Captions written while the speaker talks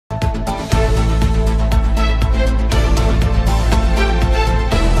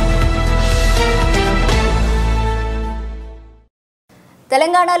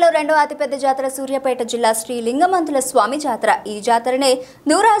తెలంగాణలో రెండో అతిపెద్ద జాతర సూర్యాపేట జిల్లా శ్రీ లింగమంతుల స్వామి జాతర. ఈ జాతరనే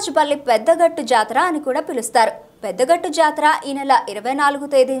నూరాజుపల్లి పెద్దగట్టు జాతర అని కూడా పిలుస్తారు. పెద్దగట్టు జాతర ఈ నెల 24వ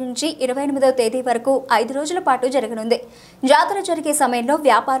తేదీ నుంచి 28వ తేదీ వరకు 5 రోజుల పాటు జరగనుంది. జాతర జరిగే సమయంలో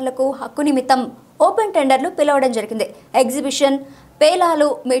వ్యాపారులకు హక్కు నిమిత్తం ఓపెన్ టెండర్లు పిలవడం జరిగింది. ఎగ్జిబిషన్, పేలాలు,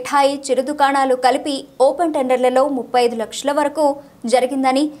 మిఠాయి, చిరు దుకాణాలు కలిపి ఓపెన్ టెండర్లలో 35 లక్షల వరకు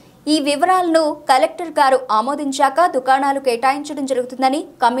జరిగిందని, ఈ వివరాలను కలెక్టర్ గారు ఆమోదించాక దుకాణాలు కేటాయించడం జరుగుతుందని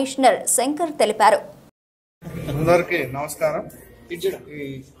కమిషనర్ శంకర్ తెలిపారు. అందరికీ నమస్కారం.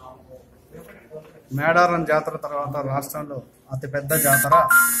 మేడారం జాతర తర్వాత రాష్ట్రంలో అతిపెద్ద జాతర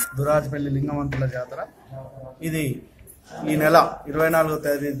దురాజపల్లి లింగమంతుల జాతర. ఇది ఈ నెల 24వ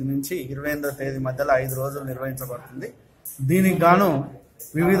తేదీ నుంచి 28వ తేదీ మధ్యలో 5 రోజులు నిర్వహించబడుతుంది. దీనికి గాను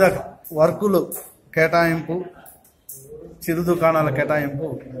వివిధ వర్కులు కేటాయింపు, చిరు దుకాణాల కేటాయింపు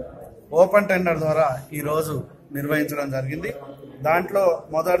ఓపెన్ టెండర్ ద్వారా ఈరోజు నిర్వహించడం జరిగింది. దాంట్లో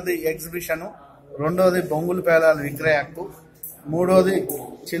మొదటిది ఎగ్జిబిషను, రెండోది బొంగులు పేలాల విక్రయ హక్కు, మూడోది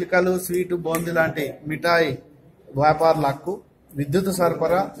చిలుకలు, స్వీటు, బూందీ లాంటి మిఠాయి వ్యాపారుల హక్కు, విద్యుత్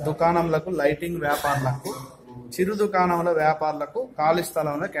సరఫరా దుకాణంలకు లైటింగ్ వ్యాపారుల హక్కు, చిరు దుకాణంల వ్యాపారులకు ఖాళీ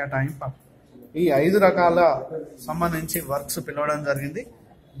స్థలంలో కేటాయింపు హక్కు. ఈ 5 రకాల సంబంధించి వర్క్స్ పిలవడం జరిగింది.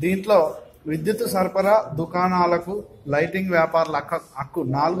 దీంట్లో విద్యుత్ సరఫరా దుకాణాలకు లైటింగ్ వ్యాపారుల హక్కు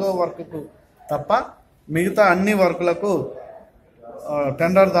 4వ వర్కుకు తప్ప మిగతా అన్ని వర్కులకు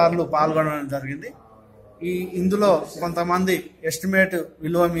టెండర్దారులు పాల్గొనడం జరిగింది. ఇందులో కొంతమంది ఎస్టిమేట్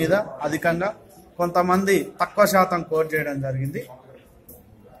విలువ మీద అధికంగా, కొంతమంది తక్కువ శాతం కోట్ చేయడం జరిగింది.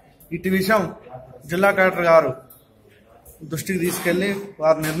 ఇటు విషయం జిల్లా కలెక్టర్ గారు దృష్టికి తీసుకెళ్లి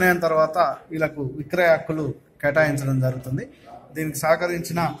వారి నిర్ణయం తర్వాత వీళ్ళకు విక్రయ హక్కులు కేటాయించడం జరుగుతుంది. దీనికి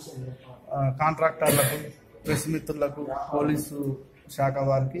సహకరించిన కాంట్రాక్టర్లకు, ప్రెస్ మిత్రులకు, పోలీసు శాఖ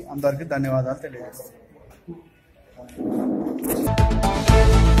వారికి అందరికీ ధన్యవాదాలు తెలియజేస్తాను.